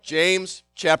James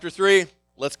chapter 3.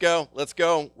 Let's go. Let's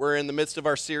go. We're in the midst of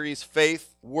our series,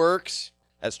 Faith Works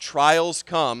as Trials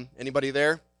Come. Anybody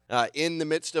there? In the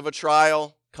midst of a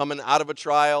trial, coming out of a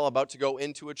trial, about to go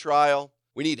into a trial.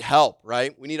 We need help,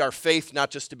 right? We need our faith not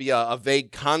just to be a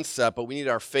vague concept, but we need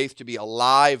our faith to be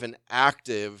alive and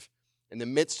active in the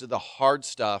midst of the hard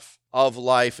stuff of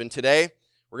life. And today,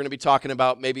 we're going to be talking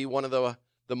about maybe one of the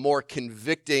more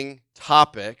convicting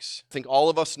topics. I think all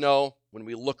of us know when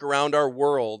we look around our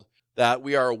world that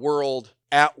we are a world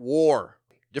at war.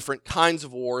 Different kinds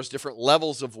of wars, different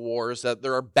levels of wars, that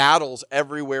there are battles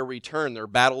everywhere we turn. There are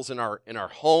battles in our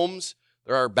homes.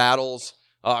 There are battles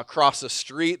across the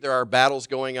street. There are battles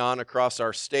going on across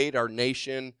our state, our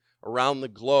nation, around the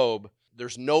globe.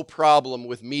 There's no problem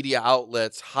with media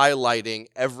outlets highlighting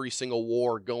every single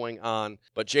war going on.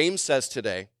 But James says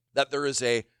today that there is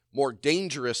a more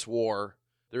dangerous war.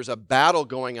 There's a battle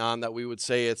going on that we would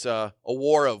say it's a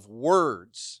war of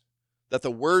words, that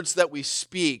the words that we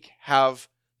speak have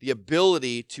the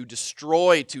ability to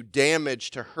destroy, to damage,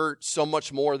 to hurt so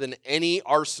much more than any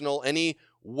arsenal, any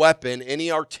weapon, any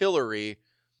artillery.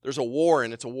 There's a war,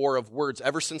 and it's a war of words.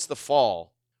 Ever since the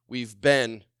fall, we've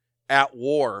been at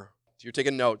war. So you're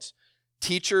taking notes.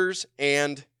 Teachers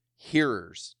and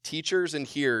hearers. Teachers and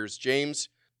hearers. James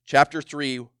chapter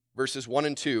 3, verses 1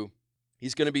 and 2.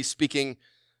 He's going to be speaking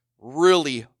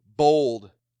really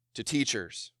bold to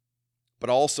teachers,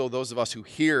 but also those of us who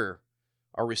hear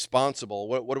are responsible.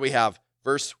 What do we have?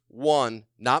 Verse 1,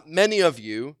 not many of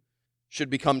you should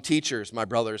become teachers, my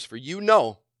brothers, for you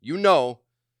know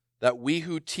that we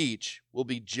who teach will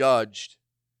be judged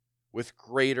with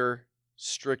greater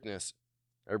strictness.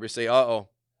 Everybody say, uh-oh.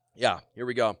 Yeah, here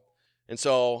we go. And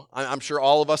so I'm sure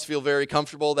all of us feel very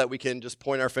comfortable that we can just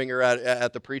point our finger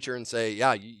at the preacher and say,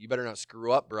 yeah, you better not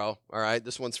screw up, bro. All right,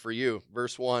 this one's for you.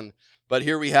 Verse 1. But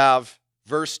here we have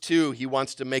verse 2. He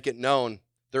wants to make it known.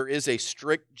 There is a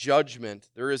strict judgment.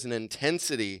 There is an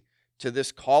intensity to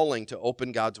this calling to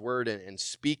open God's word and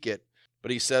speak it.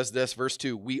 But he says this, verse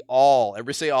 2,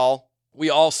 everybody say all, we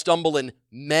all stumble in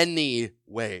many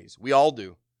ways. We all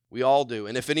do. We all do.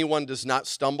 And if anyone does not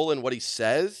stumble in what he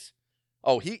says,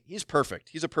 he's perfect.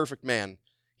 He's a perfect man.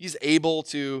 He's able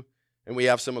to, and we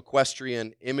have some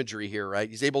equestrian imagery here, right?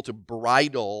 He's able to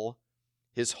bridle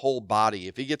his whole body.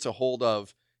 If he gets a hold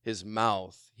of his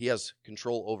mouth, he has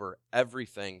control over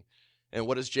everything. And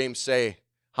what does James say?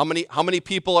 How many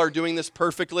people are doing this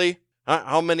perfectly?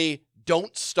 How many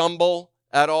don't stumble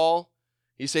at all?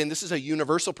 He's saying this is a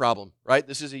universal problem, right?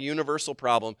 This is a universal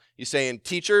problem. He's saying,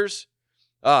 teachers,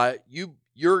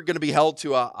 you're going to be held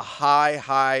to a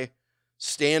high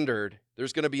standard.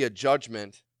 There's going to be a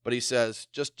judgment. But he says,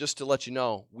 just to let you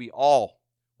know, we're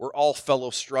all fellow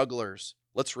strugglers.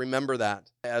 Let's remember that.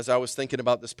 As I was thinking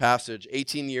about this passage,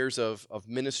 18 years of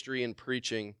ministry and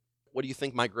preaching, what do you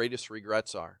think my greatest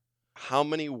regrets are? How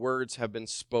many words have been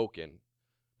spoken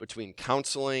between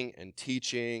counseling and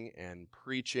teaching and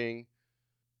preaching?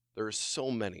 There are so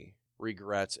many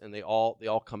regrets, and they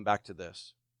all come back to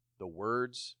this: the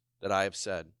words that I have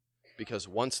said. Because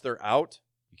once they're out,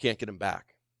 you can't get them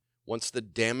back. Once the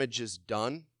damage is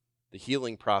done, the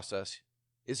healing process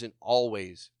isn't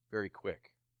always very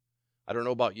quick. I don't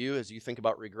know about you, as you think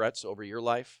about regrets over your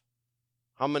life,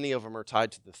 how many of them are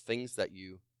tied to the things that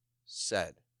you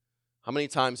said? How many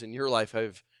times in your life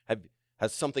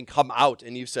has something come out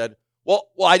and you've said, well,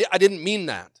 I didn't mean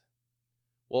that?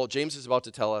 Well, James is about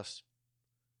to tell us,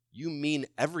 you mean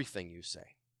everything you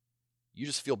say. You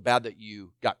just feel bad that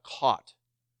you got caught,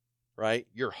 right?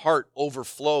 Your heart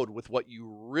overflowed with what you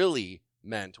really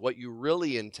meant, what you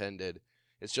really intended.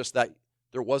 It's just that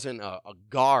there wasn't a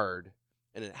guard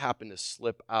and it happened to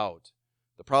slip out.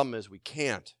 The problem is we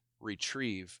can't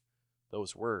retrieve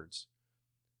those words.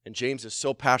 And James is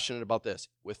so passionate about this.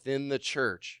 Within the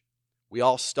church, we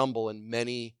all stumble in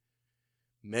many,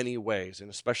 many ways, and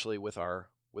especially with our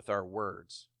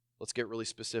words. Let's get really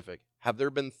specific. Have there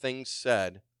been things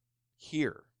said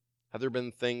here? Have there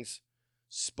been things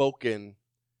spoken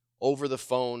over the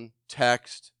phone,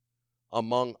 text,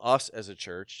 among us as a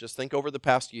church? Just think over the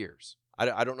past years.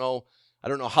 I don't know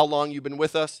how long you've been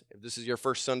with us. If this is your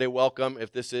first Sunday welcome,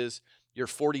 if this is your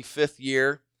 45th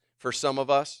year for some of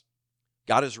us,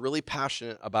 God is really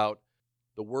passionate about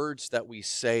the words that we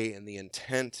say and the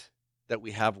intent that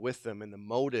we have with them and the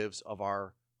motives of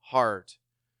our heart.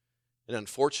 And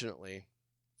unfortunately,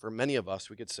 for many of us,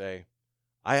 we could say,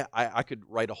 I could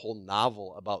write a whole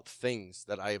novel about things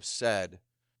that I have said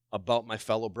about my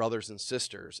fellow brothers and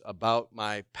sisters, about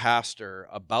my pastor,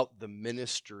 about the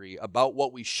ministry, about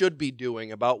what we should be doing,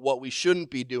 about what we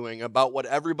shouldn't be doing, about what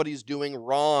everybody's doing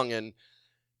wrong. And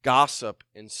gossip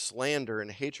and slander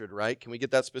and hatred, right? Can we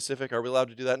get that specific? Are we allowed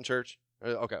to do that in church?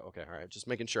 Okay, all right. Just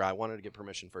making sure. I wanted to get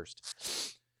permission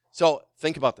first. So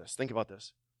think about this.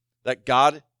 That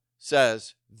God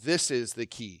says this is the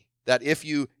key. That if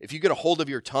you get a hold of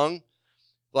your tongue,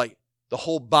 like the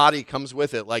whole body comes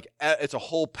with it. Like it's a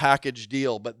whole package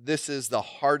deal, but this is the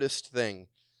hardest thing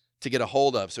to get a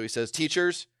hold of. So he says,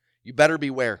 teachers, you better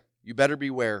beware. You better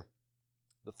beware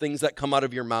the things that come out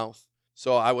of your mouth.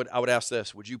 So I would ask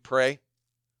this, would you pray?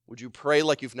 Would you pray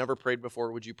like you've never prayed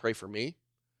before? Would you pray for me?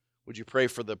 Would you pray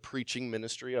for the preaching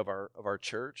ministry of our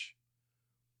church?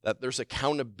 That there's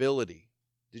accountability.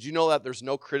 Did you know that there's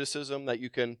no criticism that you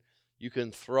can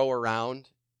throw around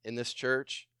in this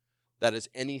church that is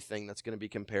anything that's going to be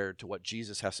compared to what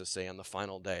Jesus has to say on the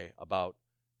final day about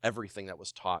everything that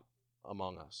was taught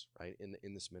among us, right,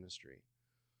 in this ministry?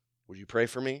 Would you pray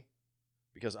for me?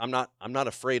 Because I'm not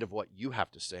afraid of what you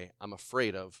have to say. I'm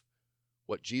afraid of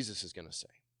what Jesus is going to say.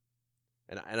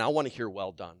 And I want to hear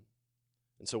well done.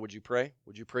 And so would you pray?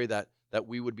 Would you pray that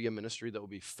we would be a ministry that would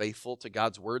be faithful to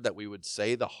God's word, that we would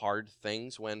say the hard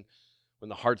things when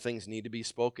the hard things need to be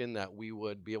spoken, that we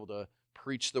would be able to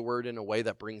preach the word in a way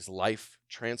that brings life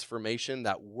transformation,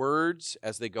 that words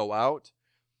as they go out,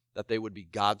 that they would be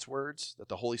God's words, that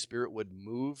the Holy Spirit would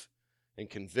move and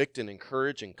convict and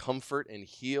encourage and comfort and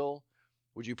heal.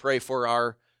 Would you pray for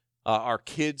our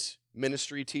kids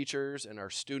ministry teachers and our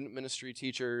student ministry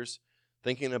teachers,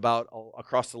 thinking about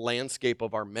across the landscape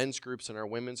of our men's groups and our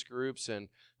women's groups and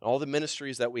all the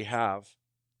ministries that we have,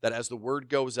 that as the word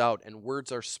goes out and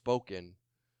words are spoken,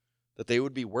 that they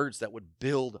would be words that would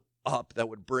build up, that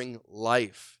would bring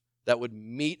life, that would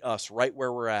meet us right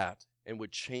where we're at and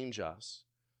would change us.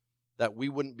 That we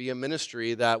wouldn't be a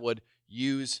ministry that would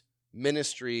use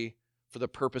ministry for the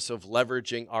purpose of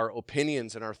leveraging our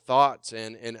opinions and our thoughts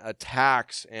and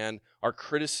attacks and our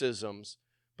criticisms,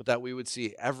 but that we would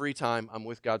see every time I'm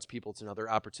with God's people, it's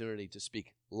another opportunity to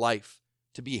speak life,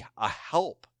 to be a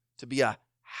help,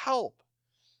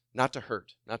 not to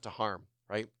hurt, not to harm,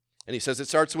 right? And he says it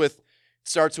starts with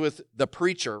the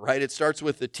preacher, right? It starts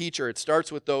with the teacher. It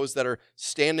starts with those that are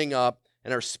standing up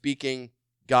and are speaking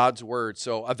God's word.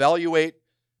 So evaluate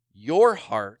your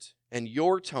heart and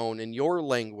your tone and your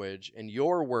language and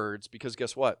your words, because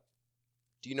guess what?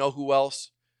 Do you know who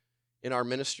else in our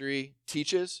ministry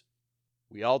teaches?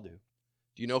 We all do.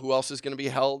 Do you know who else is going to be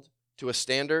held to a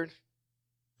standard?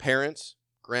 Parents,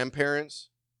 grandparents,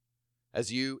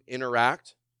 as you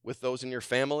interact with those in your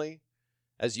family,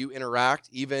 as you interact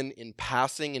even in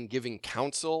passing and giving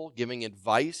counsel, giving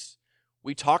advice,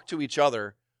 we talk to each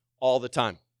other all the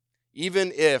time.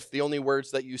 Even if the only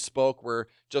words that you spoke were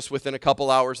just within a couple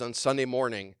hours on Sunday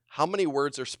morning, how many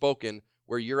words are spoken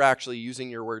where you're actually using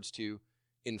your words to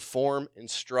inform,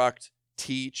 instruct,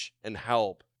 teach, and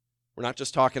help? We're not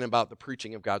just talking about the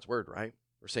preaching of God's word, right?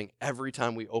 We're saying every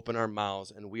time we open our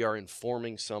mouths and we are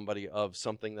informing somebody of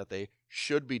something that they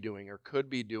should be doing or could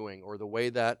be doing, or the way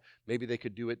that maybe they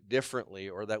could do it differently,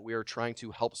 or that we are trying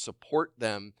to help support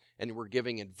them and we're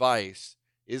giving advice,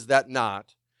 is that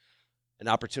not an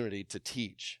opportunity to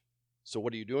teach? So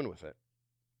what are you doing with it?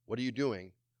 What are you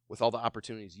doing with all the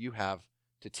opportunities you have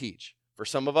to teach? For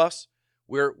some of us,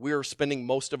 we're spending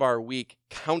most of our week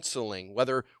counseling,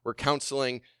 whether we're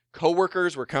counseling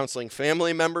coworkers, we're counseling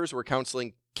family members, we're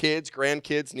counseling kids,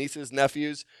 grandkids, nieces,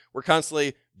 nephews. We're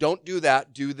constantly, don't do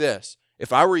that, do this.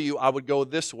 If I were you, I would go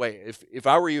this way. If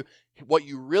I were you, what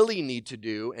you really need to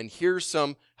do, and here's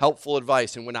some helpful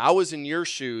advice. And when I was in your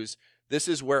shoes, this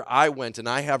is where I went and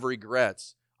I have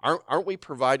regrets. Aren't we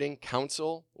providing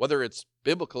counsel, whether it's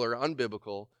biblical or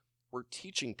unbiblical? We're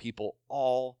teaching people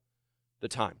all the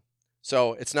time.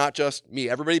 So it's not just me.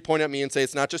 Everybody point at me and say,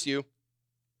 it's not just you.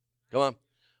 Come on.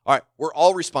 All right, we're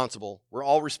all responsible. We're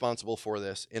all responsible for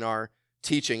this in our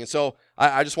teaching. And so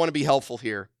I just want to be helpful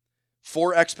here.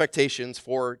 4 expectations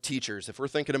for teachers. If we're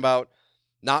thinking about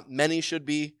not many should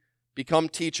become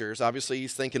teachers, obviously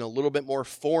he's thinking a little bit more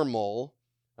formal,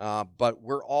 but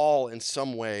we're all in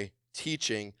some way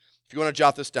teaching. If you want to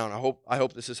jot this down, I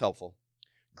hope this is helpful.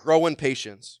 Grow in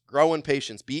patience. Grow in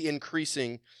patience. Be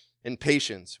increasing in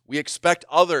patience. We expect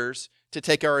others to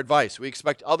take our advice. We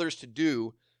expect others to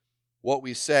do what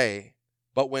we say.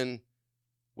 But when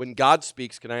God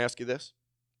speaks, can I ask you this?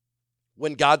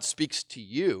 When God speaks to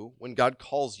you, when God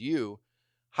calls you,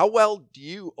 how well do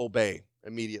you obey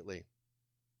immediately?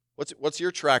 What's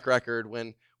your track record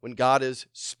when God is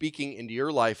speaking into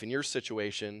your life, in your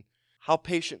situation? How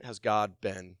patient has God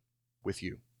been with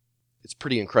you? It's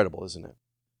pretty incredible, isn't it?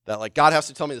 That like God has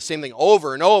to tell me the same thing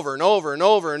over and over and over and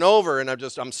over and over, and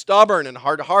I'm stubborn and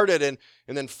hard-hearted, and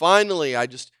then finally I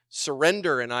just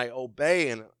surrender and I obey,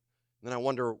 and then I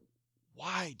wonder,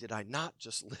 why did I not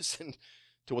just listen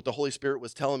to what the Holy Spirit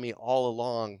was telling me all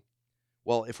along?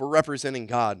 Well, if we're representing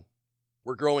God,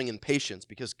 we're growing in patience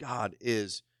because God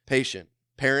is patient.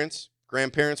 Parents,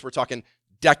 grandparents, we're talking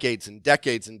decades and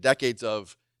decades and decades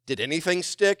of, did anything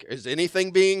stick? Is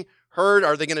anything being heard?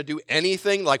 Are they going to do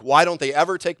anything? Like, why don't they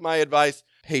ever take my advice?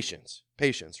 Patience,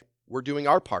 patience. We're doing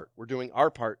our part. We're doing our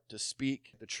part to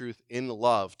speak the truth in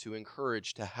love, to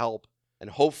encourage, to help, and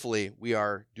hopefully we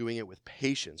are doing it with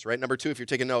patience, right? Number 2, if you're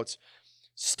taking notes,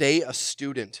 stay a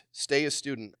student. Stay a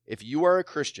student. If you are a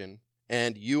Christian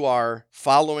and you are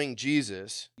following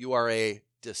Jesus, you are a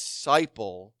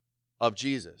disciple of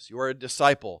Jesus. You are a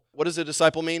disciple. What does a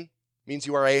disciple mean? It means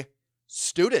you are a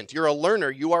student. You're a learner.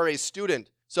 You are a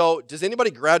student. So does anybody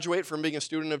graduate from being a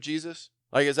student of Jesus?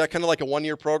 Like, is that kind of like a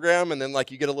 1-year program and then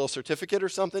like you get a little certificate or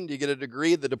something? Do you get a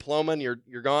degree, the diploma, and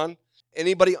you're gone?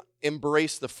 Anybody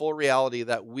embrace the full reality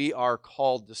that we are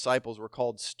called disciples, we're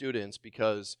called students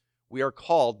because we are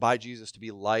called by Jesus to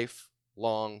be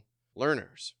lifelong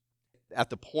learners. At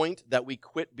the point that we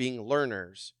quit being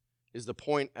learners is the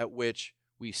point at which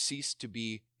we cease to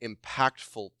be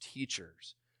impactful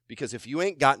teachers. Because if you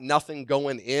ain't got nothing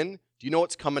going in, do you know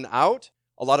what's coming out?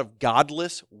 A lot of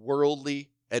godless, worldly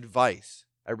advice.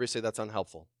 Everybody say that's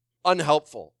unhelpful.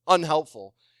 Unhelpful.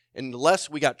 Unless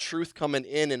we got truth coming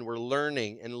in and we're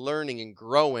learning and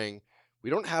growing, we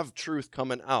don't have truth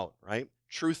coming out, right?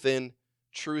 Truth in,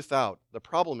 truth out. The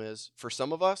problem is, for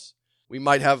some of us, we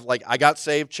might have like, I got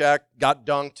saved, check, got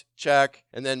dunked, check,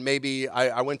 and then maybe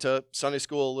I went to Sunday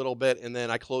school a little bit and then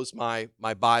I closed my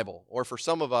Bible. Or for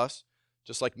some of us,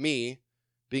 just like me,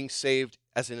 being saved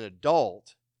as an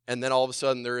adult, and then all of a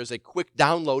sudden there is a quick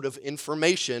download of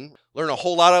information, learn a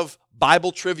whole lot of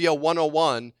Bible Trivia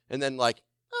 101, and then like,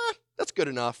 that's good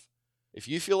enough. If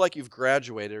you feel like you've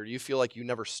graduated or you feel like you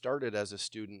never started as a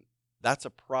student, that's a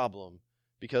problem.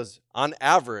 Because on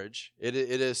average, it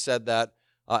is said that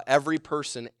every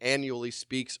person annually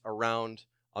speaks around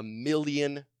 1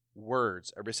 million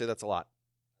words. Everybody say that's a lot.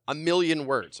 1 million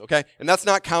words, okay? And that's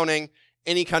not counting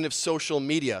any kind of social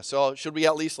media. So should we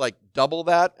at least like double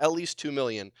that? At least 2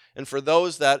 million. And for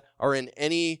those that are in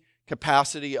any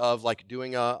capacity of like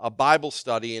doing a Bible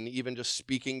study and even just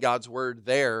speaking God's word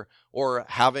there, or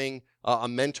having a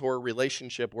mentor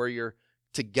relationship where you're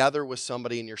together with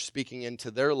somebody and you're speaking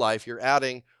into their life, you're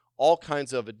adding all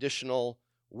kinds of additional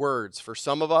words. For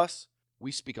some of us,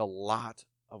 we speak a lot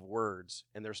of words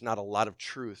and there's not a lot of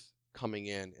truth coming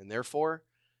in. And therefore,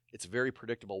 it's very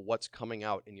predictable what's coming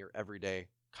out in your everyday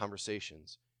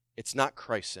conversations. It's not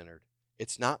Christ-centered.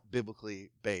 It's not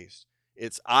biblically based.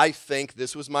 It's, I think,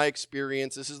 this was my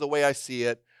experience, this is the way I see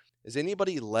it. Is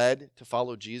anybody led to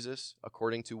follow Jesus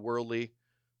according to worldly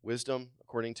wisdom,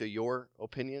 according to your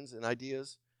opinions and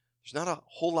ideas? There's not a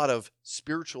whole lot of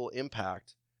spiritual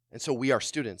impact. And so we are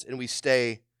students, and we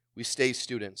stay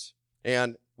students.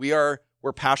 And we're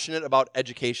passionate about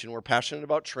education. We're passionate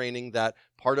about training. That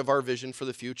part of our vision for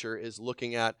the future is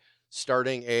looking at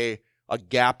starting a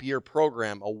gap year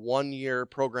program, a 1-year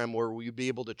program where we'll be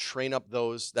able to train up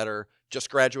those that are just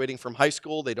graduating from high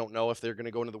school. They don't know if they're going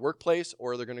to go into the workplace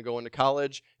or they're going to go into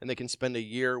college, and they can spend a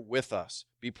year with us.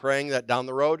 Be praying that down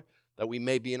the road that we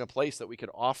may be in a place that we could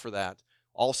offer that.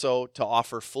 Also to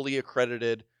offer fully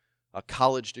accredited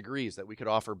college degrees, that we could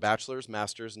offer bachelor's,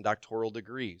 master's, and doctoral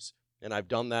degrees. And I've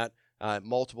done that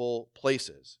multiple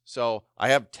places. So I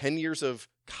have 10 years of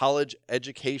college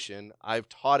education. I've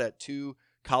taught at 2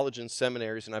 college and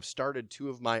seminaries, and I've started 2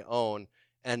 of my own,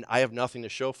 and I have nothing to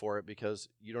show for it because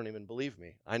you don't even believe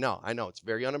me. I know. It's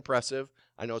very unimpressive.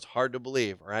 I know it's hard to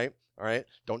believe, all right?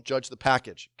 Don't judge the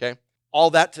package, okay? All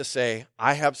that to say,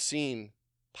 I have seen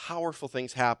powerful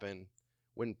things happen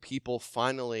when people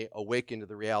finally awaken to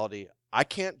the reality, I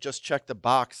can't just check the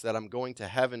box that I'm going to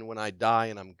heaven when I die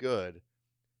and I'm good.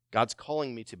 God's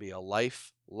calling me to be a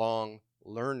lifelong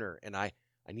learner, and I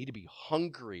need to be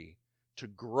hungry to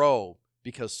grow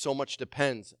because so much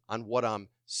depends on what I'm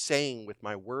saying with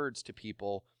my words to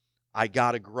people. I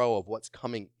got to grow of what's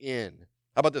coming in.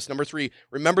 How about this? Number 3,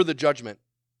 remember the judgment.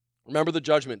 Remember the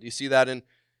judgment. Do you see that in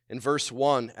verse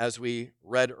 1 as we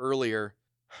read earlier?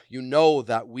 You know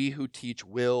that we who teach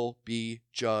will be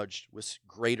judged with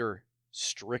greater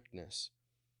strictness.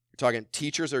 We're talking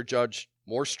teachers are judged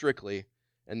more strictly,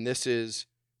 and this is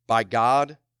by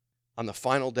God on the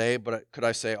final day, but could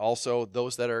I say also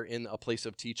those that are in a place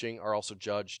of teaching are also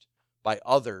judged by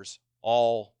others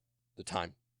all the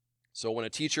time. So when a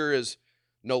teacher is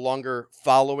no longer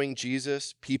following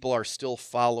Jesus, people are still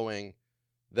following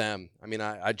them. I mean,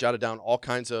 I jotted down all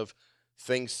kinds of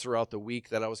things throughout the week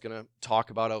that I was going to talk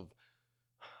about of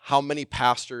how many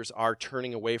pastors are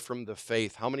turning away from the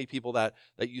faith, how many people that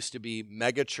used to be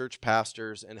mega church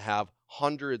pastors and have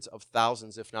hundreds of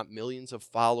thousands, if not millions of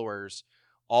followers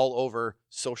all over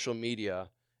social media,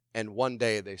 and one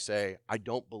day they say, I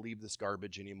don't believe this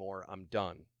garbage anymore, I'm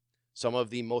done. Some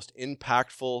of the most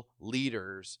impactful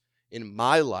leaders in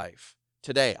my life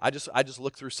today, I just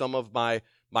looked through some of my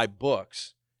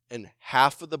books, and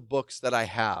half of the books that I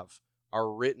have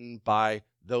are written by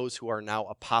those who are now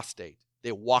apostate.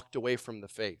 They walked away from the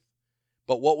faith.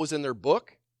 But what was in their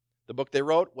book? The book they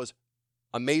wrote was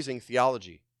amazing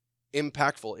theology,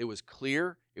 impactful. It was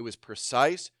clear, it was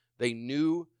precise. They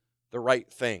knew the right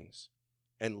things.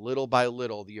 And little by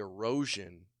little, the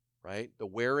erosion, right? The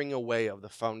wearing away of the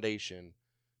foundation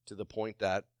to the point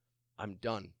that I'm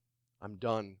done. I'm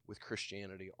done with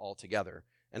Christianity altogether.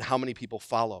 And how many people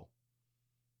follow?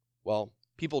 Well,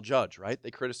 people judge, right? They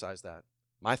criticize that.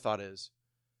 My thought is,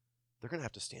 they're going to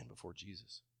have to stand before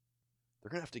Jesus.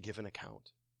 They're going to have to give an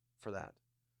account for that.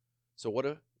 So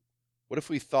what if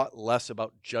we thought less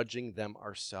about judging them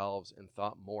ourselves and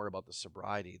thought more about the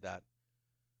sobriety that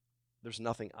there's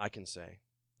nothing I can say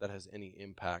that has any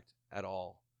impact at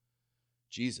all.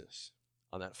 Jesus,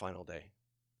 on that final day,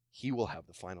 he will have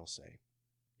the final say.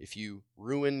 If you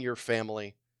ruin your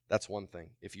family, that's one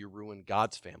thing. If you ruin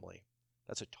God's family,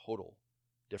 that's a total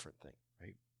different thing,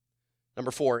 right?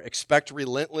 Number 4, expect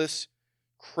relentless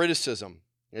criticism.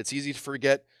 It's easy to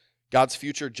forget God's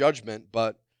future judgment,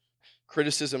 but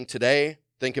criticism today,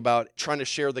 think about trying to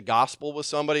share the gospel with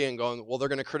somebody and going, well, they're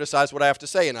going to criticize what I have to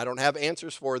say, and I don't have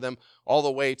answers for them, all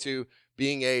the way to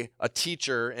being a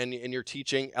teacher and you're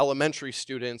teaching elementary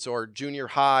students or junior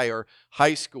high or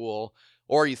high school,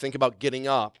 or you think about getting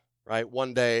up, right,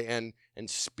 one day and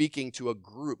speaking to a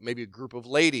group, maybe a group of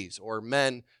ladies or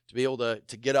men, to be able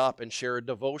to get up and share a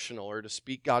devotional or to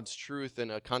speak God's truth in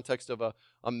a context of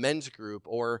a men's group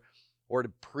or to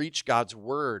preach God's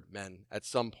word, men, at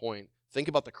some point. Think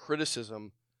about the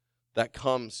criticism that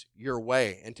comes your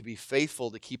way and to be faithful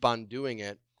to keep on doing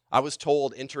it. I was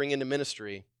told entering into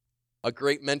ministry, a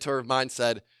great mentor of mine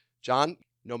said, John,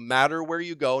 no matter where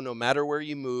you go, no matter where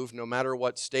you move, no matter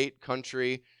what state,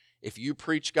 country, if you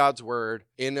preach God's word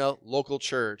in a local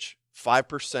church,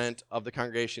 5% of the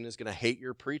congregation is going to hate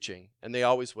your preaching, and they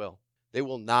always will. They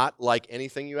will not like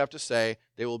anything you have to say.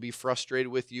 They will be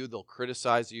frustrated with you. They'll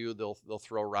criticize you. They'll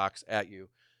throw rocks at you.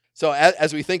 So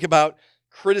as we think about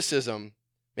criticism,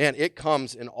 man, it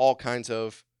comes in all kinds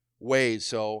of ways.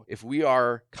 So if we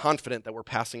are confident that we're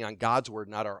passing on God's word,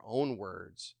 not our own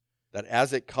words, that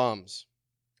as it comes,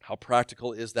 how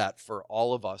practical is that for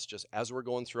all of us, just as we're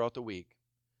going throughout the week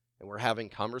and we're having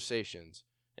conversations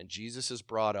and Jesus is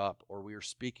brought up or we are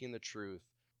speaking the truth,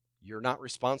 you're not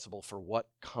responsible for what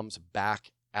comes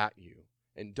back at you.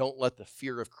 And don't let the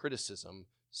fear of criticism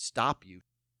stop you.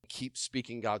 Keep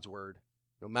speaking God's word,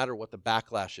 no matter what the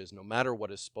backlash is, no matter what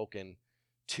is spoken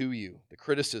to you. The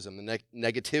criticism, the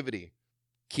negativity,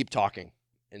 keep talking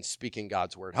and speaking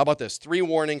God's word. How about this? 3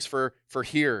 warnings for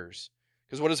hearers.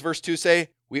 Because what does verse 2 say?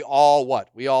 We all what?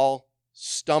 We all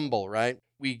stumble, right?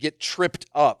 We get tripped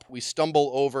up. We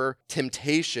stumble over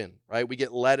temptation, right? We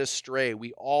get led astray.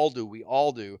 We all do. We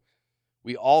all do.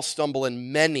 We all stumble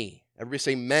in many. Everybody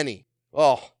say many.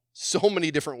 Oh, so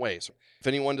many different ways. If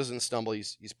anyone doesn't stumble,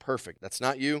 he's perfect. That's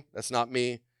not you. That's not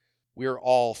me. We are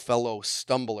all fellow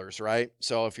stumblers, right?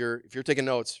 So if you're taking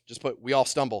notes, just put, we all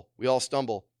stumble. We all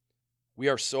stumble. We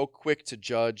are so quick to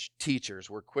judge teachers.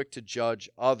 We're quick to judge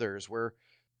others. Well,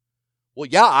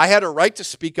 yeah, I had a right to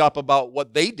speak up about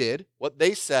what they did, what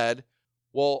they said.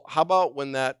 Well, how about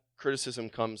when that criticism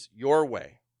comes your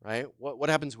way, right? What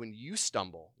happens when you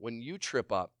stumble, when you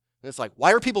trip up? And it's like,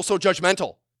 why are people so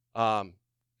judgmental?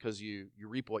 Because you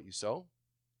reap what you sow.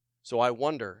 So I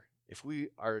wonder if we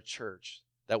are a church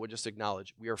that would just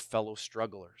acknowledge we are fellow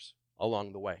strugglers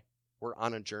along the way. We're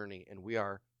on a journey and we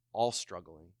are all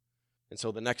struggling. And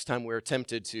so the next time we're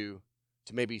tempted to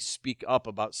maybe speak up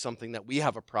about something that we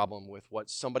have a problem with, what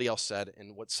somebody else said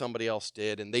and what somebody else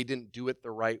did, and they didn't do it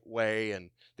the right way,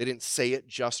 and they didn't say it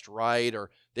just right, or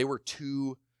they were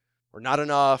too or not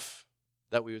enough,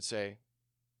 that we would say,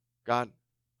 God,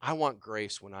 I want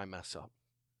grace when I mess up,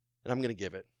 and I'm going to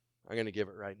give it. I'm going to give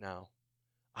it right now.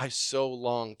 I so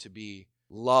long to be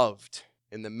loved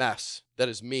in the mess that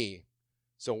is me.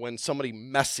 So when somebody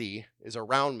messy is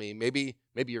around me, maybe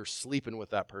you're sleeping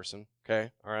with that person,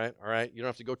 okay? All right. You don't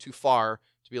have to go too far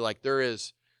to be like, there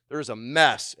is a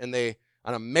mess, and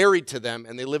I'm married to them,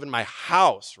 and they live in my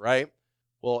house, right?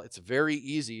 Well, it's very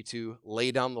easy to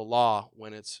lay down the law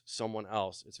when it's someone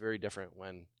else. It's very different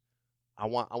when I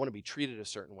want to be treated a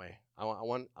certain way. I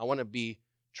want to be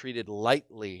treated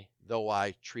lightly, though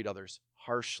I treat others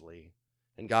harshly.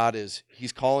 And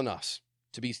he's calling us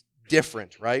to be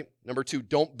different, right? Number 2,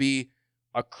 don't be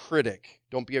a critic.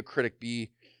 Don't be a critic, be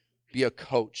a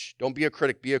coach. Don't be a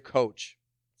critic, be a coach.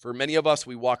 For many of us,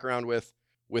 we walk around with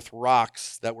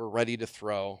rocks that we're ready to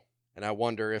throw. And I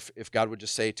wonder if God would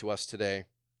just say to us today,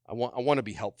 I want to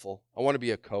be helpful. I want to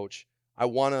be a coach. I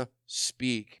want to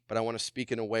speak, but I want to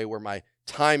speak in a way where my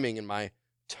timing and my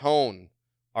tone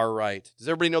are right. Does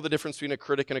everybody know the difference between a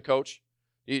critic and a coach?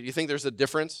 You think there's a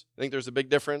difference? I think there's a big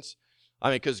difference. I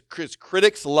mean, because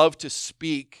critics love to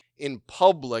speak in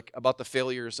public about the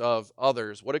failures of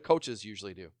others. What do coaches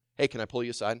usually do? Hey, can I pull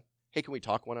you aside? Hey, can we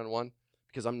talk one-on-one?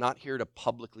 Because I'm not here to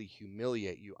publicly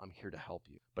humiliate you. I'm here to help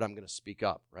you. But I'm going to speak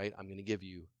up, right? I'm going to give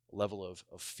you a level of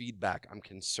feedback. I'm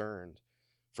concerned.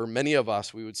 For many of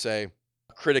us, we would say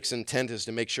a critic's intent is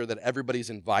to make sure that everybody's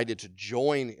invited to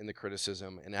join in the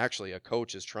criticism. And actually, a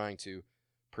coach is trying to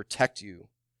protect you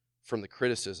from the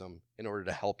criticism in order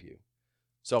to help you.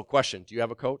 So, question, do you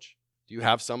have a coach? Do you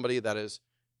have somebody that is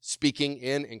speaking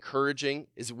in, encouraging,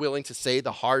 is willing to say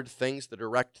the hard things, the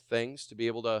direct things, to be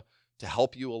able to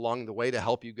help you along the way, to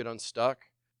help you get unstuck?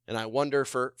 And I wonder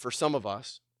for some of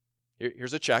us,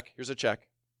 here's a check.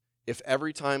 If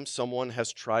every time someone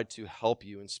has tried to help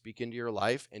you and speak into your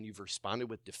life and you've responded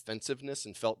with defensiveness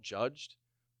and felt judged,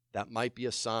 that might be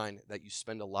a sign that you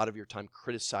spend a lot of your time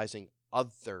criticizing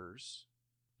others,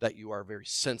 that you are very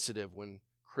sensitive when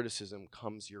criticism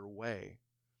comes your way.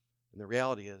 And the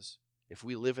reality is, if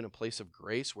we live in a place of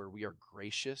grace where we are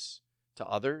gracious to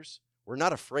others, we're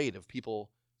not afraid of people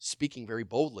speaking very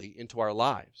boldly into our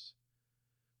lives.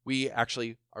 We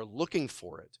actually are looking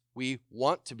for it. We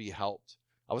want to be helped.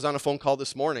 I was on a phone call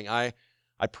this morning. I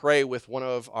pray with one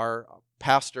of our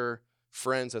pastor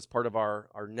friends that's part of our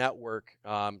network.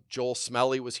 Joel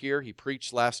Smelly was here. He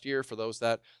preached last year for those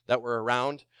that were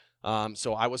around.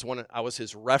 So I was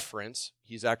his reference.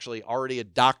 He's actually already a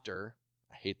doctor.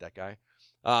 I hate that guy.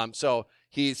 So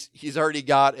he's already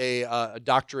got a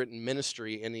doctorate in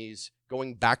ministry, and he's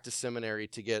going back to seminary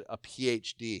to get a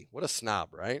PhD. What a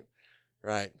snob, right?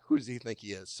 Right. Who does he think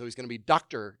he is? So he's going to be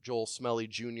Dr. Joel Smelly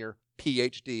Jr.,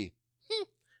 PhD.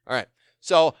 All right.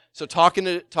 So talking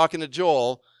to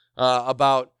Joel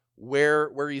about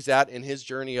where he's at in his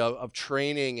journey of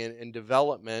training and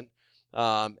development.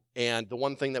 And the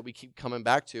one thing that we keep coming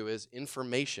back to is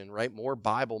information, right? More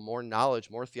Bible, more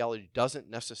knowledge, more theology doesn't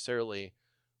necessarily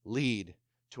lead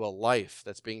to a life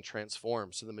that's being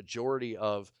transformed. So the majority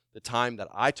of the time that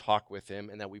I talk with him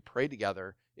and that we pray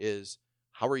together is,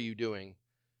 how are you doing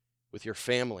with your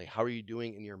family? How are you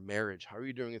doing in your marriage? How are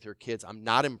you doing with your kids? I'm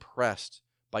not impressed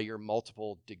by your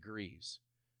multiple degrees,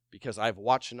 because I've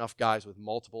watched enough guys with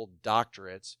multiple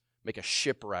doctorates make a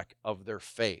shipwreck of their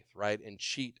faith, right? And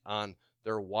cheat on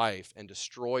their wife and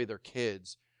destroy their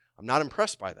kids. I'm not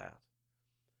impressed by that.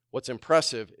 What's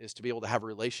impressive is to be able to have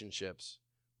relationships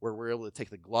where we're able to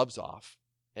take the gloves off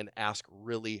and ask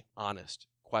really honest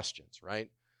questions, right?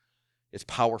 It's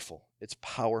powerful. It's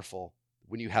powerful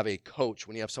when you have a coach,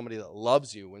 when you have somebody that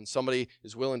loves you, when somebody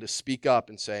is willing to speak up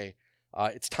and say,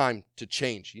 it's time to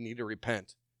change. You need to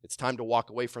repent. It's time to walk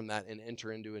away from that and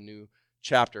enter into a new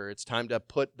chapter. It's time to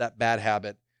put that bad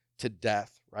habit to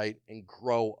death, right? And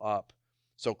grow up.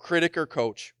 So critic or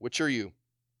coach, which are you?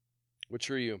 Which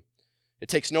are you? It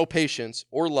takes no patience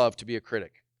or love to be a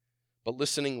critic, but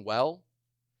listening well,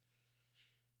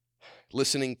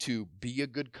 listening to be a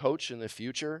good coach in the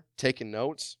future, taking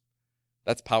notes,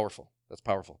 that's powerful. That's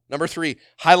powerful. Number 3,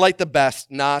 highlight the best,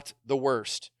 not the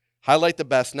worst. Highlight the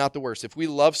best, not the worst. If we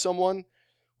love someone,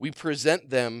 we present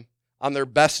them on their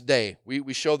best day.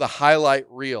 We show the highlight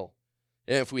reel.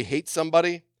 And if we hate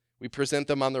somebody, we present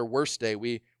them on their worst day.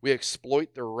 We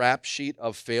exploit the rap sheet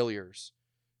of failures.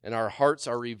 And our hearts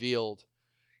are revealed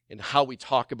in how we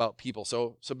talk about people.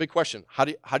 So big question, how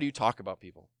do you talk about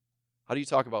people? How do you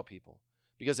talk about people?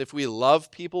 Because if we love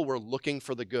people, we're looking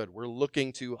for the good. We're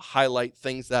looking to highlight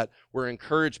things that we're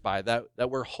encouraged by, that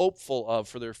we're hopeful of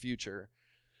for their future.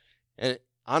 And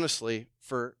honestly,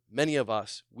 for many of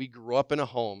us, we grew up in a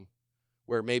home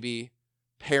where maybe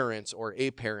parents or a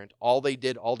parent, all they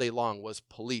did all day long was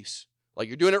police. Like,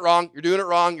 you're doing it wrong, you're doing it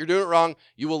wrong, you're doing it wrong.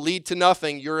 You will lead to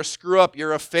nothing. You're a screw up,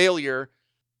 you're a failure.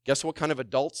 Guess what kind of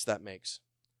adults that makes?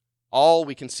 All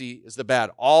we can see is the bad.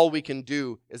 All we can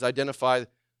do is identify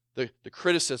the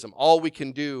criticism. All we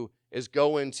can do is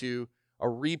go into a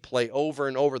replay over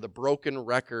and over, the broken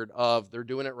record of they're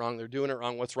doing it wrong,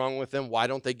 what's wrong with them, why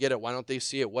don't they get it, why don't they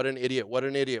see it, what an idiot, what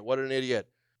an idiot, what an idiot.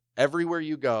 Everywhere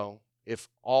you go, if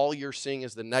all you're seeing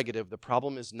is the negative, the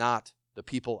problem is not the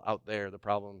people out there, the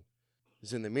problem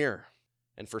is in the mirror.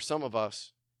 And for some of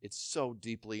us, it's so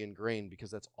deeply ingrained because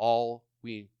that's all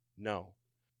we No.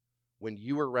 When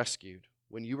you were rescued,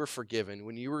 when you were forgiven,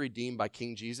 when you were redeemed by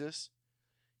King Jesus,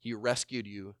 he rescued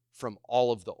you from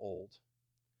all of the old.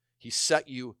 He set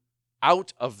you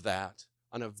out of that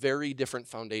on a very different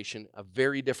foundation, a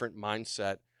very different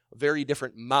mindset, a very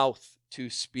different mouth to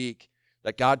speak,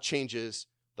 that God changes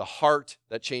the heart,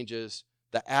 that changes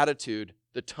the attitude,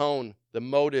 the tone, the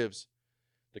motives.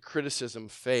 The criticism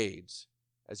fades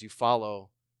as you follow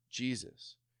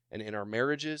Jesus. And in our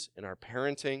marriages, in our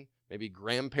parenting, maybe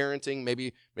grandparenting,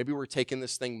 maybe we're taking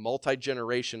this thing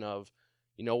multi-generation of,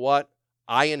 you know what?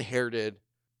 I inherited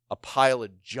a pile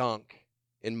of junk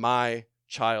in my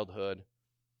childhood.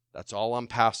 That's all I'm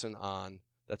passing on.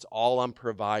 That's all I'm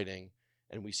providing.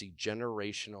 And we see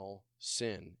generational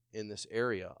sin in this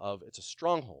area of it's a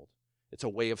stronghold. It's a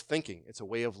way of thinking. It's a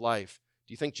way of life.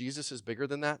 Do you think Jesus is bigger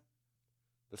than that?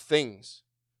 The things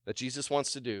that Jesus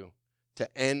wants to do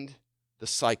to end the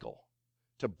cycle,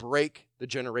 to break the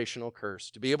generational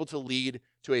curse, to be able to lead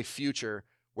to a future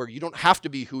where you don't have to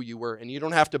be who you were, and you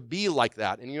don't have to be like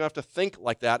that, and you don't have to think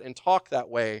like that and talk that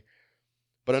way.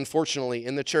 But unfortunately,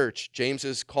 in the church, James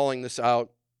is calling this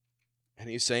out, and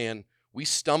he's saying, we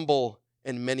stumble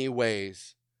in many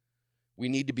ways. We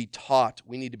need to be taught.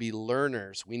 We need to be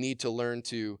learners. We need to learn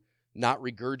to not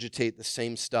regurgitate the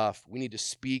same stuff. We need to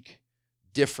speak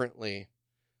differently.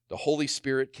 The Holy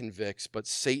Spirit convicts, but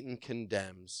Satan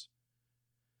condemns.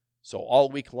 So all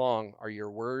week long, are your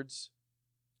words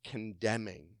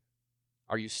condemning?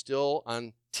 Are you still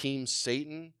on Team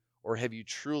Satan, or have you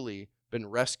truly been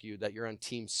rescued, that you're on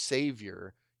Team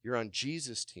Savior, you're on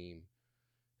Jesus' team,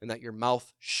 and that your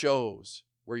mouth shows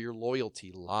where your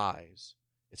loyalty lies?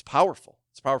 It's powerful.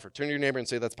 It's powerful. Turn to your neighbor and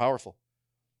say, that's powerful.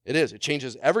 It is. It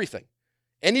changes everything.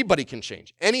 Anybody can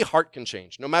change. Any heart can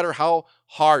change, no matter how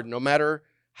hard, no matter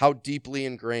how deeply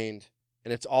ingrained.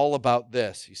 And it's all about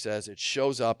this. He says it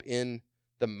shows up in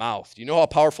the mouth. Do you know how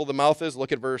powerful the mouth is?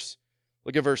 Look at verse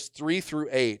 3 through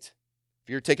 8. If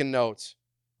you're taking notes,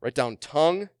 write down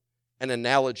tongue and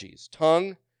analogies.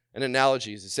 Tongue and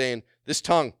analogies. It's saying this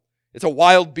tongue, it's a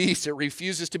wild beast. It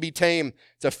refuses to be tame.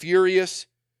 It's a furious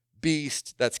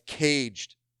beast that's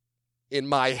caged in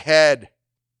my head.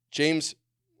 James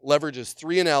leverages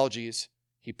 3 analogies.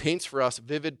 He paints for us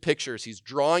vivid pictures. He's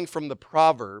drawing from the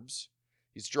Proverbs.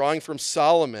 He's drawing from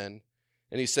Solomon.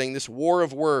 And he's saying this war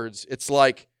of words, it's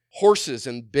like horses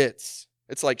and bits.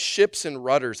 It's like ships and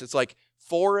rudders. It's like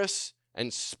forests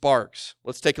and sparks.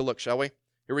 Let's take a look, shall we?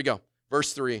 Here we go.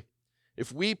 Verse 3.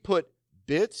 If we put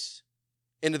bits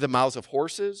into the mouths of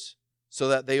horses so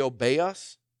that they obey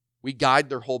us, we guide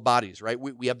their whole bodies, right?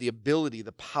 We have the ability,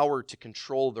 the power to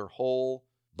control their whole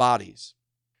bodies.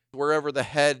 Wherever the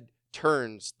head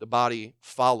turns, the body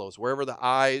follows. Wherever the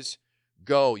eyes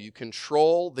go, you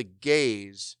control the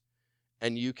gaze,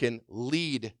 and you can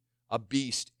lead a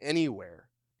beast anywhere.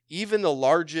 Even the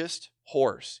largest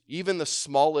horse, even the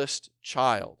smallest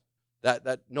child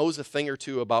that knows a thing or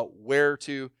two about where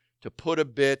to put a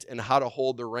bit and how to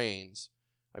hold the reins.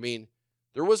 I mean,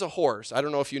 there was a horse. I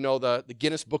don't know if you know the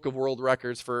Guinness Book of World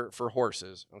Records for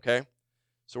horses, okay?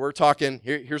 So we're talking,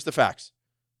 here's the facts.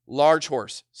 Large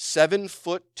horse,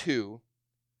 7'2",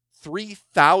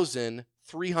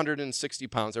 3,360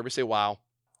 pounds. Everybody say, wow.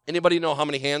 Anybody know how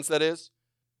many hands that is?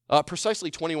 Precisely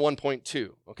 21.2,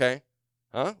 okay?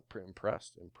 Huh?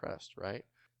 Impressed, right?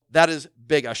 That is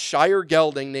big. A Shire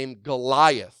gelding named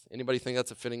Goliath. Anybody think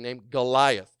that's a fitting name?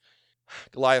 Goliath.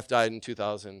 Goliath died in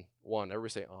 2001.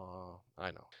 Everybody say, oh,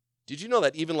 I know. Did you know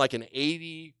that even like an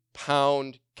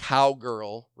 80-pound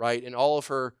cowgirl, right, in all of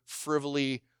her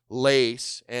frivolly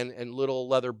lace and little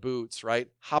leather boots, right,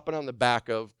 hopping on the back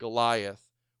of Goliath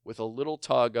with a little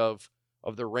tug of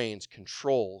the reins,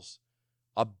 controls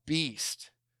a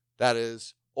beast that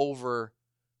is over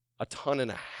 1.5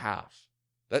 tons.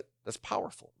 That's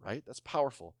powerful, right? That's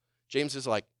powerful. James is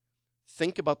like,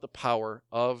 think about the power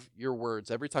of your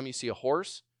words. Every time you see a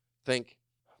horse, think,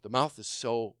 the mouth is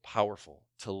so powerful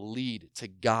to lead, to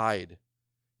guide.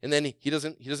 And then he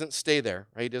doesn't stay there,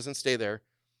 right? He doesn't stay there.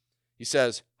 He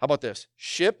says, how about this?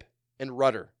 Ship and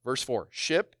rudder. Verse 4,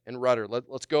 ship and rudder.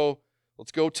 Let's go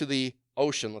to the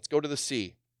ocean. Let's go to the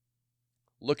sea.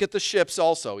 Look at the ships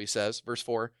also, he says, verse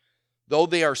 4. Though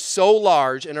they are so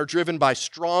large and are driven by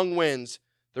strong winds,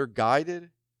 they're guided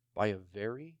by a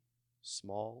very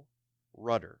small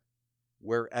rudder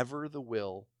wherever the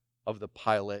will of the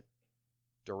pilot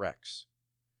directs.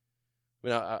 I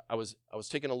mean, I was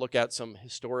taking a look at some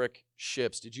historic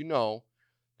ships. Did you know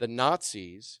the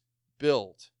Nazis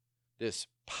built this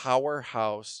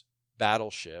powerhouse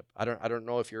battleship? I don't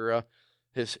know if you're a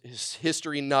his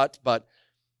history nut, but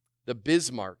the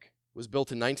Bismarck was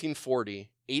built in 1940,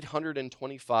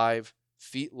 825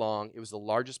 feet long. It was the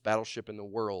largest battleship in the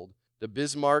world. The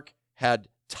Bismarck had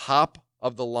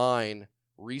top-of-the-line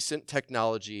recent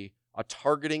technology, a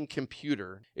targeting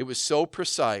computer. It was so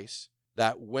precise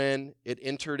that when it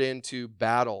entered into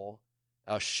battle,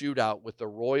 a shootout with the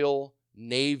Royal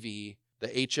Navy, the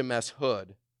HMS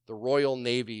Hood, the Royal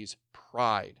Navy's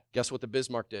pride, guess what the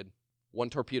Bismarck did? One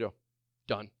torpedo.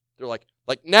 Done. They're like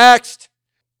next!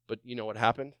 But you know what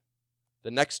happened?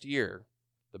 The next year,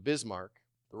 the Bismarck,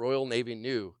 the Royal Navy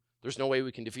knew there's no way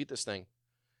we can defeat this thing.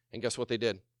 And guess what they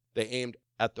did? They aimed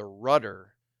at the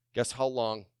rudder. Guess how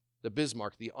long the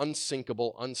Bismarck, the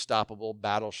unsinkable, unstoppable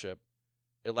battleship,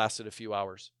 it lasted a few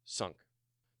hours, sunk.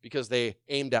 Because they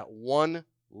aimed at one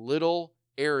little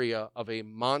area of a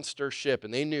monster ship,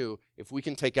 and they knew if we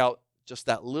can take out just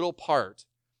that little part,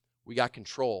 we got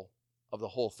control of the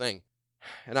whole thing.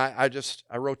 And I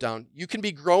wrote down, you can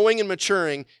be growing and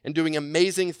maturing and doing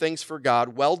amazing things for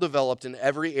God, well developed in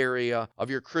every area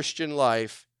of your Christian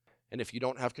life. And if you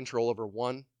don't have control over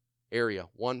one area,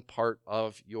 one part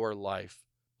of your life,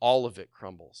 all of it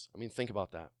crumbles. I mean, think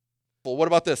about that. Well, what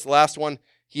about this? The last one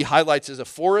he highlights is a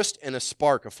forest and a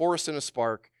spark. A forest and a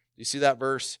spark. You see that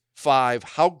verse 5?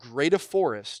 How great a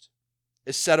forest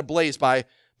is set ablaze by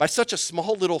such a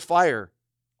small little fire.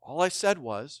 All I said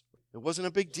was, it wasn't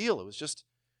a big deal. It was just,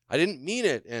 I didn't mean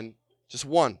it. And just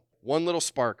one little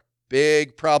spark.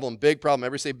 Big problem, big problem.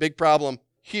 Everybody say big problem,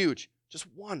 huge. Just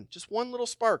one little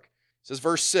spark. It says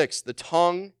verse 6, the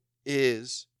tongue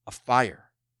is a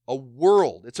fire, a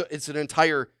world. It's an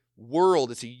entire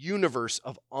world. It's a universe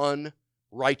of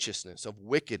unrighteousness, of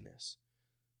wickedness.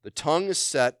 The tongue is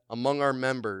set among our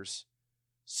members,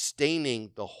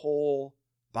 staining the whole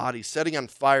body, setting on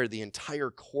fire the entire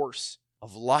course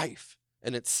of life.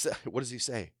 And it's, what does he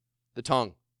say? The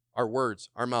tongue, our words,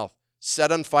 our mouth,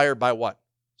 set on fire by what?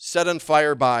 Set on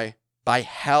fire by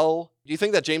hell. Do you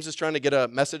think that James is trying to get a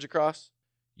message across?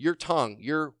 Your tongue,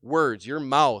 your words, your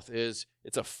mouth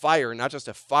it's a fire, not just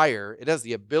a fire. It has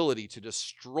the ability to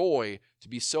destroy, to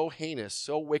be so heinous,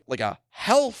 so wicked, like a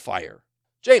hellfire.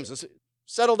 James, let's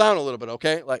settle down a little bit,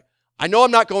 okay? Like, I know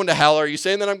I'm not going to hell. Are you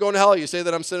saying that I'm going to hell? Are you saying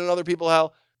that I'm sending other people to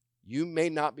hell? You may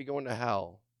not be going to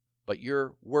hell, but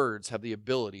your words have the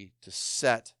ability to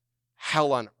set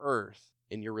hell on earth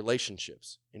in your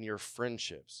relationships, in your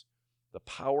friendships. The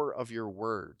power of your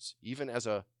words, even as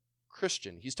a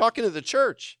Christian. He's talking to the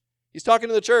church. He's talking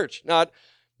to the church. Not,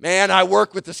 man, I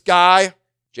work with this guy.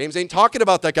 James ain't talking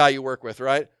about that guy you work with,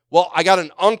 right? Well, I got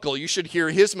an uncle. You should hear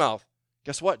his mouth.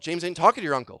 Guess what? James ain't talking to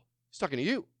your uncle. He's talking to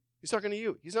you. He's talking to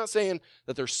you. He's not saying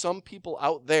that there's some people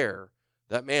out there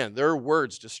that, man, their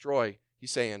words destroy.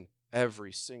 He's saying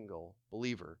every single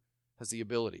believer has the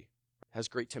ability, has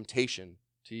great temptation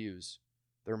to use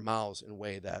their mouths in a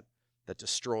way that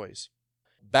destroys.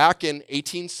 Back in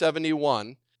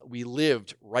 1871, we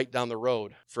lived right down the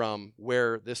road from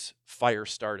where this fire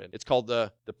started. It's called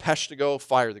the Peshtigo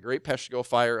Fire, the Great Peshtigo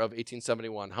Fire of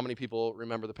 1871. How many people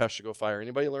remember the Peshtigo Fire?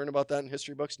 Anybody learn about that in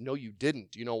history books? No, you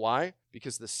didn't. Do you know why?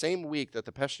 Because the same week that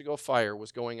the Peshtigo Fire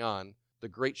was going on, the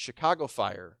Great Chicago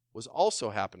Fire was also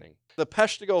happening. The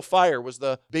Peshtigo Fire was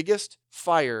the biggest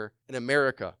fire in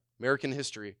American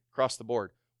history, across the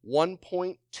board.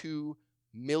 1.2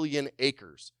 million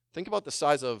acres. Think about the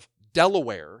size of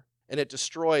Delaware, and it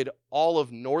destroyed all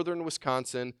of northern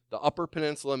Wisconsin, the upper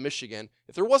peninsula of Michigan.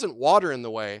 If there wasn't water in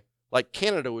the way, like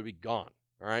Canada would be gone,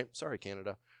 all right? Sorry,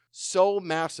 Canada. So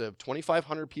massive,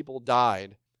 2,500 people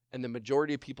died, and the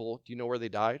majority of people, do you know where they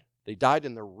died? They died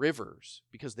in the rivers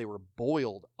because they were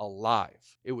boiled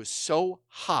alive. It was so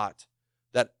hot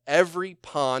that every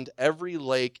pond, every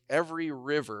lake, every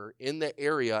river in the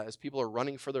area, as people are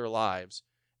running for their lives,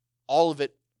 all of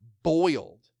it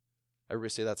boiled. Everybody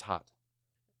say that's hot.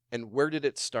 And where did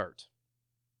it start?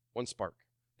 One spark.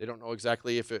 They don't know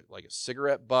exactly if it, like a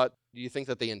cigarette butt. Do you think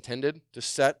that they intended to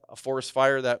set a forest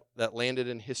fire that landed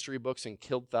in history books and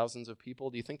killed thousands of people?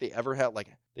 Do you think they ever had,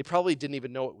 they probably didn't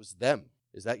even know it was them.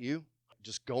 Is that you?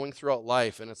 Just going throughout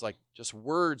life, and it's like just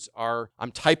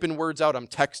I'm typing words out, I'm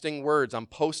texting words, I'm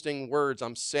posting words,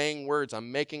 I'm saying words,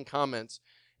 I'm making comments.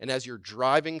 And as you're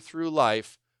driving through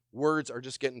life, words are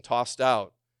just getting tossed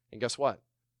out. And guess what?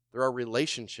 There are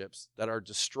relationships that are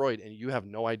destroyed and you have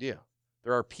no idea.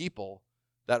 There are people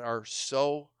that are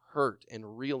so hurt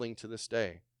and reeling to this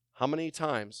day. How many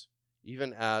times,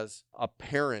 even as a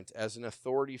parent, as an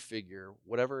authority figure,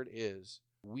 whatever it is,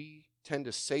 we tend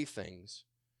to say things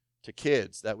to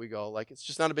kids that we go, like, it's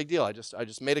just not a big deal. I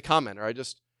just made a comment, or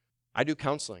I do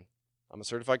counseling. I'm a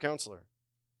certified counselor.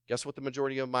 Guess what the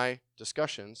majority of my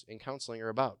discussions in counseling are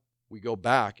about? We go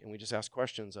back and we just ask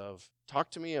questions of, talk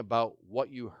to me about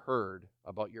what you heard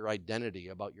about your identity,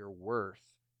 about your worth,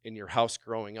 in your house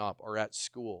growing up or at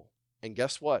school. And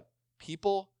guess what?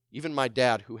 People, even my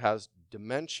dad who has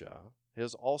dementia, he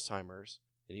has Alzheimer's,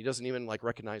 and he doesn't even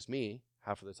recognize me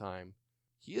half of the time,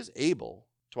 he is able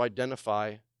to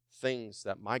identify things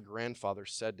that my grandfather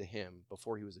said to him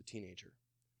before he was a teenager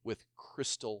with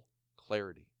crystal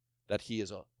clarity. That he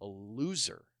is a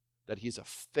loser, that he's a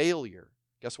failure.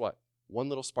 Guess what? One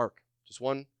little spark, just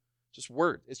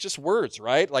word. It's just words,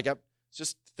 right? It's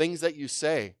just things that you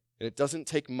say. And it doesn't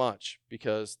take much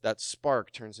because that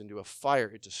spark turns into a fire.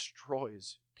 It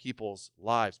destroys people's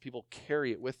lives. People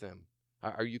carry it with them.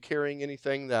 Are you carrying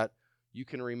anything that you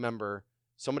can remember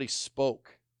somebody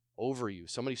spoke over you?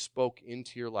 Somebody spoke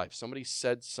into your life. Somebody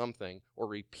said something or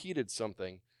repeated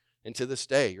something. And to this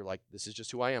day, you're like, this is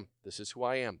just who I am. This is who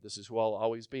I am. This is who I'll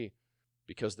always be.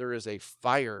 Because there is a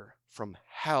fire from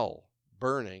hell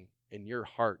burning in your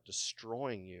heart,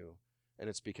 destroying you. And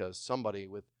it's because somebody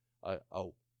with a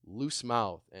loose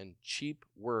mouth and cheap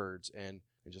words and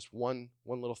just one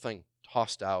little thing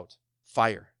tossed out.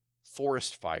 Fire,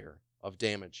 forest fire of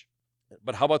damage.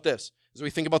 But how about this? As we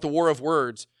think about the war of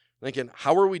words, thinking,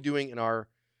 how are we doing in our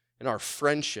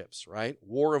friendships, right?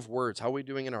 War of words. How are we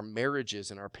doing in our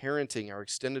marriages, in our parenting, our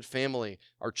extended family,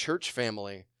 our church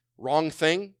family? Wrong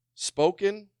thing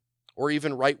spoken, or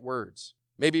even right words.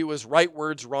 Maybe it was right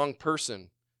words, wrong person.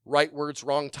 Right words,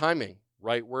 wrong timing.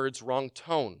 Right words, wrong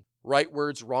tone. Right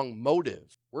words, wrong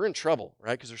motive. We're in trouble,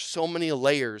 right? Because there's so many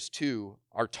layers to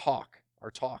our talk.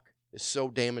 Our talk is so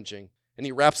damaging. And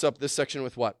he wraps up this section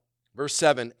with what? Verse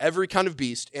 7, every kind of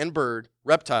beast and bird,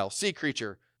 reptile, sea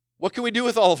creature. What can we do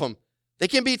with all of them? They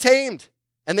can be tamed,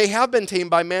 and they have been tamed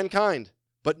by mankind.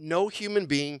 But no human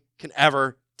being can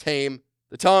ever tame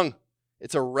the tongue.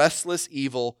 It's a restless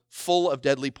evil full of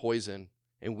deadly poison,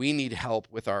 and we need help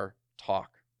with our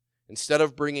talk. Instead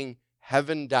of bringing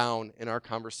heaven down in our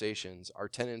conversations, our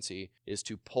tendency is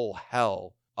to pull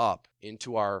hell up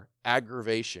into our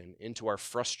aggravation, into our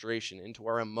frustration, into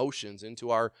our emotions, into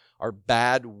our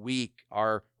bad week,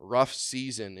 our rough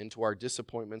season, into our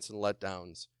disappointments and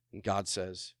letdowns. And God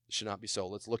says it should not be so.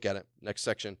 Let's look at it. Next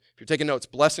section. If you're taking notes,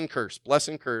 bless and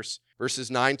curse,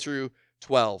 verses 9 through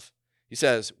 12. He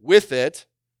says, with it,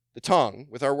 the tongue,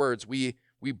 with our words, we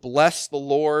bless the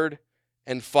Lord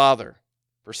and Father.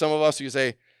 For some of us, you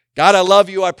say, God, I love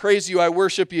you, I praise you, I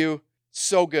worship you. It's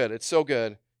so good, it's so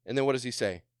good. And then what does he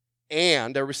say?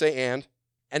 And, everybody say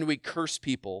and we curse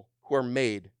people who are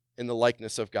made in the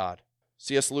likeness of God.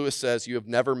 C.S. Lewis says, you have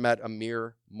never met a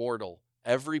mere mortal.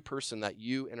 Every person that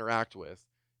you interact with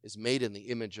is made in the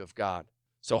image of God.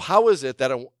 So how is it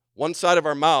that on one side of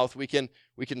our mouth we can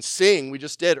sing, we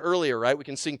just did earlier, right? We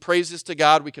can sing praises to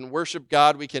God, we can worship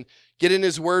God, we can get in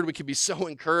his word, we can be so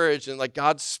encouraged and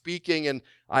God's speaking and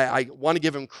I want to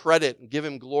give him credit and give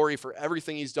him glory for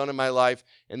everything he's done in my life.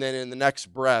 And then in the next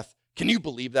breath, can you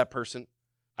believe that person?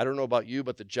 I don't know about you,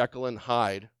 but the Jekyll and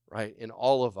Hyde, right, in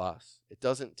all of us, it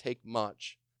doesn't take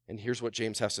much. And here's what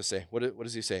James has to say. What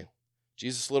does he say?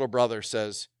 Jesus' little brother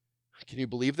says, can you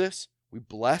believe this? We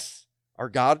bless our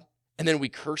God, and then we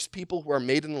curse people who are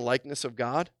made in the likeness of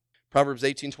God. Proverbs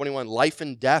 18:21, life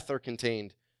and death are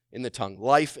contained in the tongue.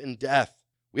 Life and death.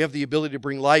 We have the ability to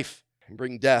bring life and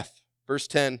bring death. Verse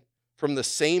 10, from the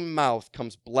same mouth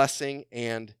comes blessing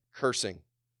and cursing.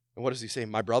 And what does he say?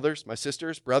 My brothers, my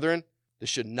sisters, brethren, this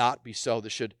should not be so.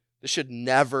 This should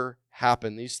never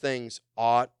happen. These things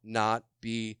ought not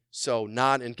be so.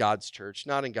 Not in God's church.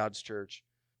 Not in God's church.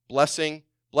 Blessing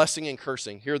and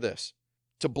cursing. Hear this.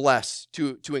 To bless,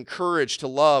 to encourage, to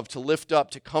love, to lift up,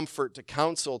 to comfort, to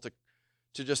counsel, to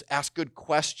just ask good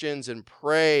questions and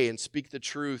pray and speak the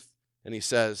truth. And he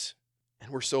says,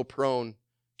 and we're so prone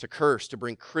to curse, to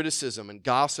bring criticism and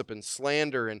gossip and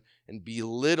slander and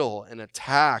belittle and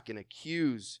attack and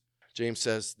accuse. James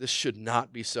says, this should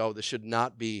not be so. This should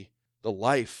not be the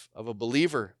life of a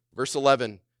believer. Verse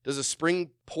 11, does a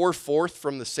spring pour forth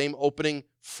from the same opening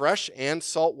fresh and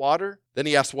salt water? Then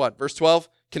he asks what? Verse 12,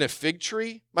 can a fig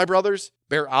tree, my brothers,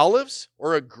 bear olives,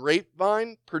 or a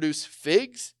grapevine produce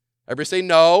figs? Everybody say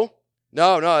no.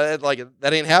 No,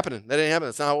 that ain't happening. That ain't happening.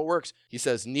 That's not how it works. He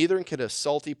says, neither can a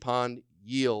salty pond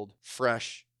yield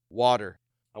fresh water.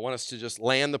 I want us to just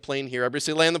land the plane here. Everybody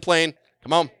say land the plane.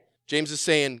 Come on. James is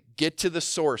saying, get to the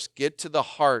source, get to the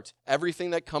heart.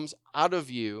 Everything that comes out of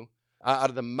you, out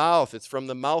of the mouth, it's from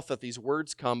the mouth that these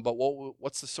words come, but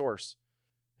what's the source?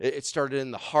 It started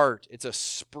in the heart. It's a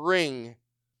spring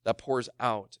that pours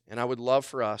out. And I would love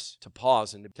for us to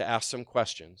pause and to ask some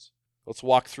questions. Let's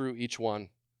walk through each one.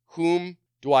 Whom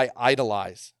do I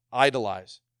idolize?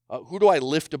 Who do I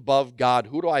lift above God?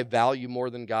 Who do I value more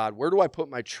than God? Where do I put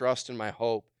my trust and my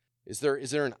hope? Is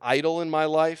there an idol in my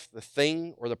life, the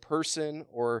thing or the person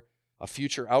or a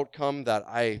future outcome that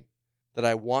I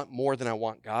want more than I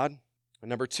want God? And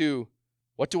number 2,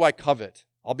 what do I covet?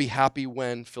 I'll be happy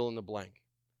when fill in the blank.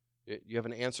 You have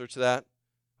an answer to that?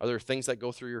 Are there things that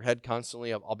go through your head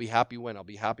constantly of I'll be happy when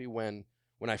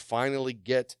I finally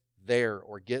get there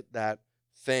or get that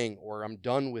thing, or I'm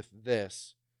done with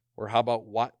this? Or how about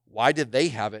why did they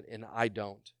have it and I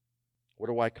don't? What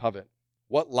do I covet?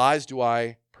 What lies do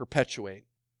I perpetuate?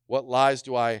 What lies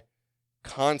do I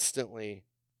constantly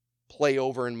play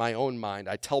over in my own mind?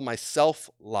 I tell myself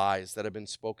lies that have been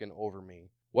spoken over me.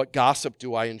 What gossip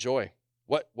do I enjoy?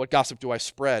 What gossip do I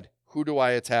spread? Who do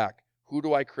I attack? Who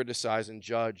do I criticize and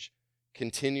judge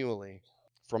continually?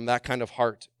 From that kind of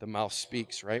heart, the mouth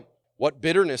speaks, right? What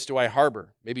bitterness do I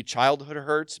harbor? Maybe childhood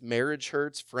hurts, marriage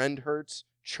hurts, friend hurts,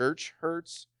 church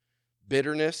hurts.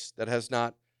 Bitterness that has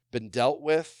not been dealt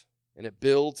with, and it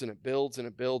builds and it builds and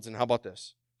it builds. And how about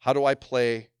this? How do I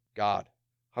play God?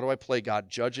 How do I play God?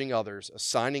 Judging others,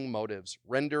 assigning motives,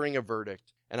 rendering a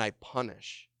verdict, and I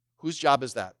punish. Whose job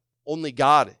is that? Only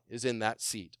God is in that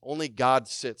seat. Only God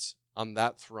sits on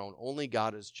that throne. Only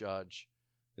God is judge.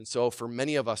 And so for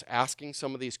many of us asking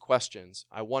some of these questions,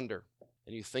 I wonder,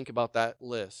 and you think about that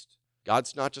list,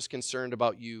 God's not just concerned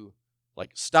about you,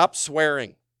 like stop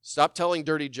swearing, stop telling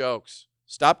dirty jokes,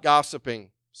 stop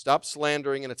gossiping, stop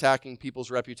slandering and attacking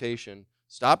people's reputation,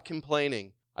 stop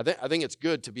complaining. I think it's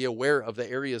good to be aware of the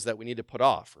areas that we need to put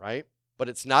off, right? But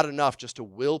it's not enough just to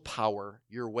willpower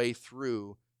your way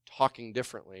through talking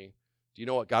differently. Do you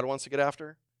know what God wants to get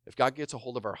after? If God gets a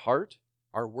hold of our heart,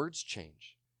 our words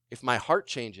change. If my heart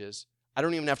changes, I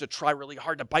don't even have to try really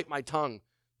hard to bite my tongue.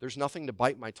 There's nothing to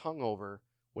bite my tongue over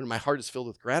when my heart is filled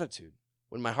with gratitude.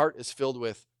 When my heart is filled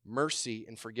with mercy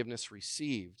and forgiveness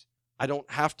received, I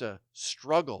don't have to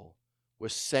struggle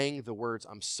with saying the words,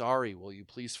 I'm sorry, will you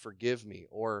please forgive me?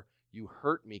 Or you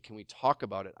hurt me, can we talk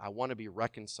about it? I want to be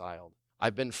reconciled.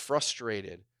 I've been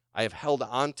frustrated. I have held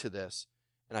on to this,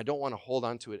 and I don't want to hold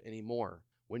on to it anymore.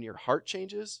 When your heart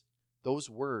changes, those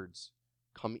words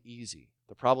come easy.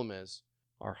 The problem is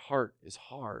our heart is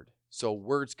hard. So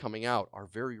words coming out are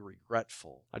very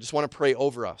regretful. I just want to pray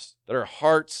over us that our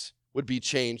hearts would be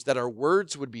changed, that our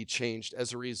words would be changed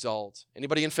as a result.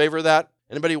 Anybody in favor of that?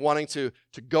 Anybody wanting to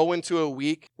go into a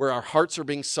week where our hearts are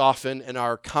being softened and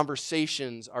our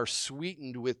conversations are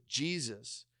sweetened with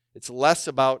Jesus? It's less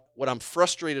about what I'm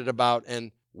frustrated about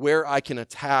and where I can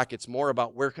attack. It's more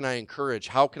about where can I encourage?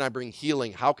 How can I bring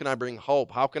healing? How can I bring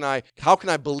hope? How can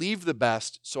I believe the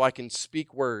best so I can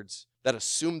speak words that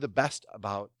assume the best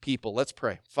about people? Let's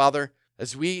pray. Father,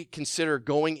 as we consider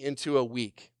going into a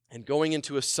week and going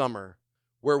into a summer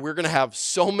where we're going to have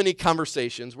so many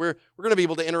conversations, we're going to be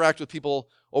able to interact with people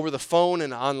over the phone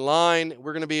and online.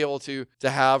 We're going to be able to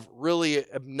have really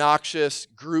obnoxious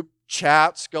group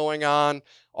chats going on,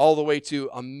 all the way to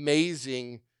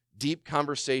amazing deep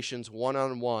conversations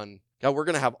one-on-one. God, we're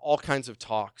going to have all kinds of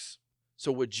talks.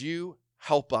 So would you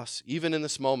help us, even in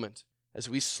this moment, as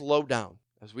we slow down,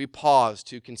 as we pause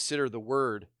to consider the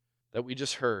word that we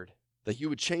just heard, that you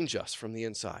would change us from the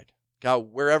inside.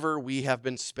 God, wherever we have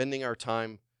been spending our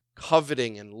time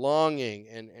coveting and longing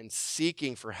and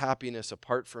seeking for happiness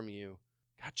apart from you,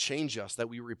 God, change us, that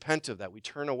we repent of that, we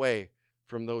turn away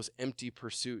from those empty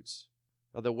pursuits.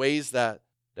 Now, the ways that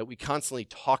we constantly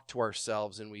talk to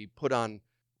ourselves and we put on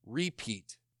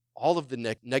repeat all of the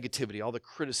negativity, all the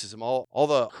criticism, all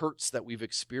the hurts that we've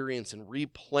experienced, and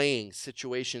replaying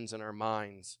situations in our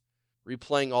minds,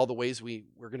 replaying all the ways we're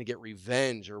going to get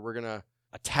revenge or we're going to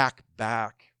attack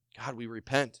back. God, we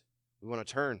repent. We want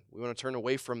to turn. We want to turn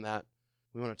away from that.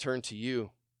 We want to turn to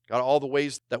you. God, all the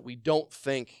ways that we don't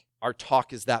think our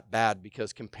talk is that bad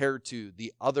because compared to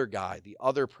the other guy, the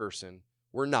other person,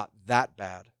 we're not that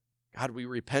bad. God, we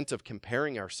repent of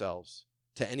comparing ourselves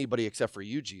to anybody except for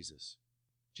you, Jesus.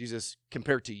 Jesus,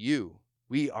 compared to you,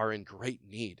 we are in great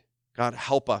need. God,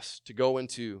 help us to go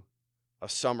into a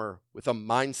summer with a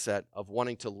mindset of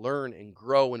wanting to learn and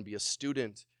grow and be a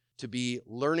student, to be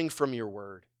learning from your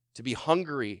word, to be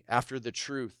hungry after the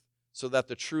truth so that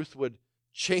the truth would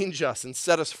change us and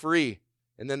set us free.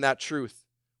 And then that truth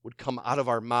would come out of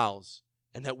our mouths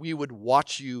and that we would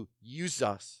watch you use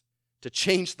us to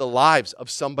change the lives of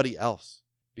somebody else,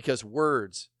 because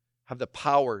words have the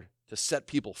power to set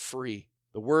people free.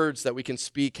 The words that we can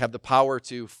speak have the power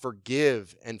to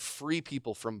forgive and free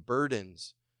people from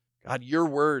burdens. God, your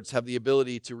words have the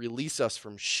ability to release us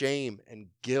from shame and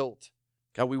guilt.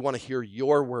 God, we want to hear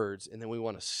your words and then we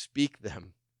want to speak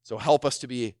them. So help us to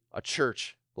be a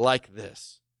church like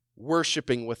this,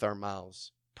 worshiping with our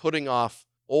mouths, putting off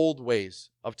old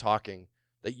ways of talking,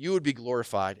 that you would be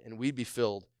glorified and we'd be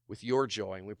filled with your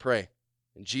joy. And we pray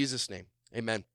in Jesus' name, amen.